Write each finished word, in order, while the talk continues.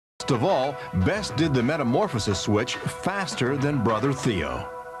Most of all, Bess did the Metamorphosis switch faster than Brother Theo.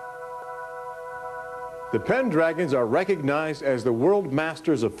 The Pendragons are recognized as the world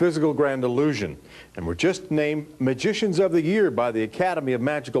masters of physical grand illusion and were just named Magicians of the Year by the Academy of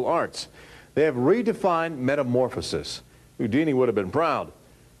Magical Arts. They have redefined Metamorphosis. Houdini would have been proud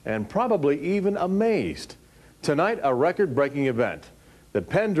and probably even amazed. Tonight, a record-breaking event. The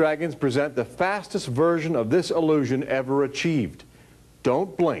Pendragons present the fastest version of this illusion ever achieved.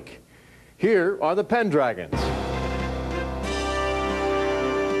 Don't blink. Here are the Pendragons.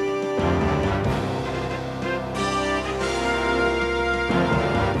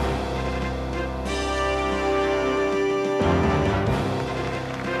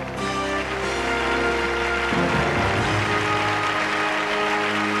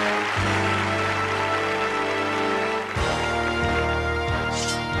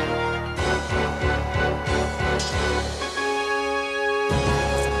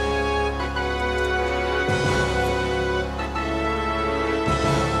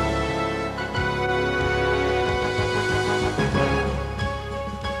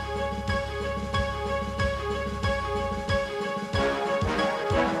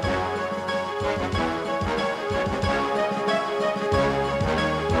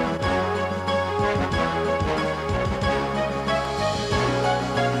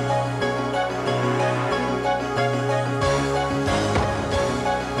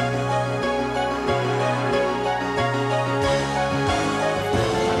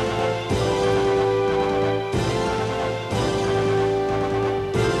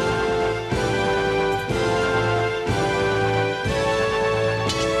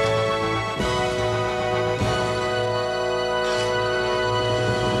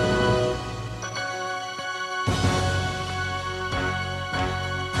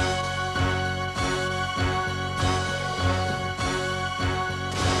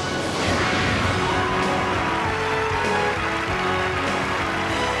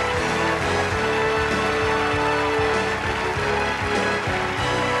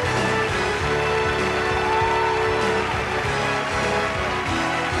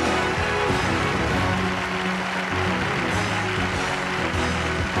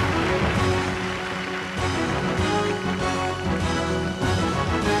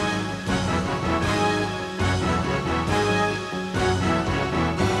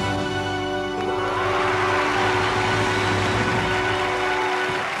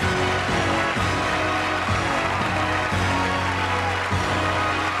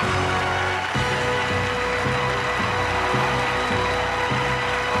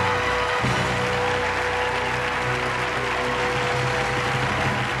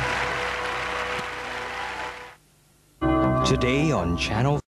 Today on Channel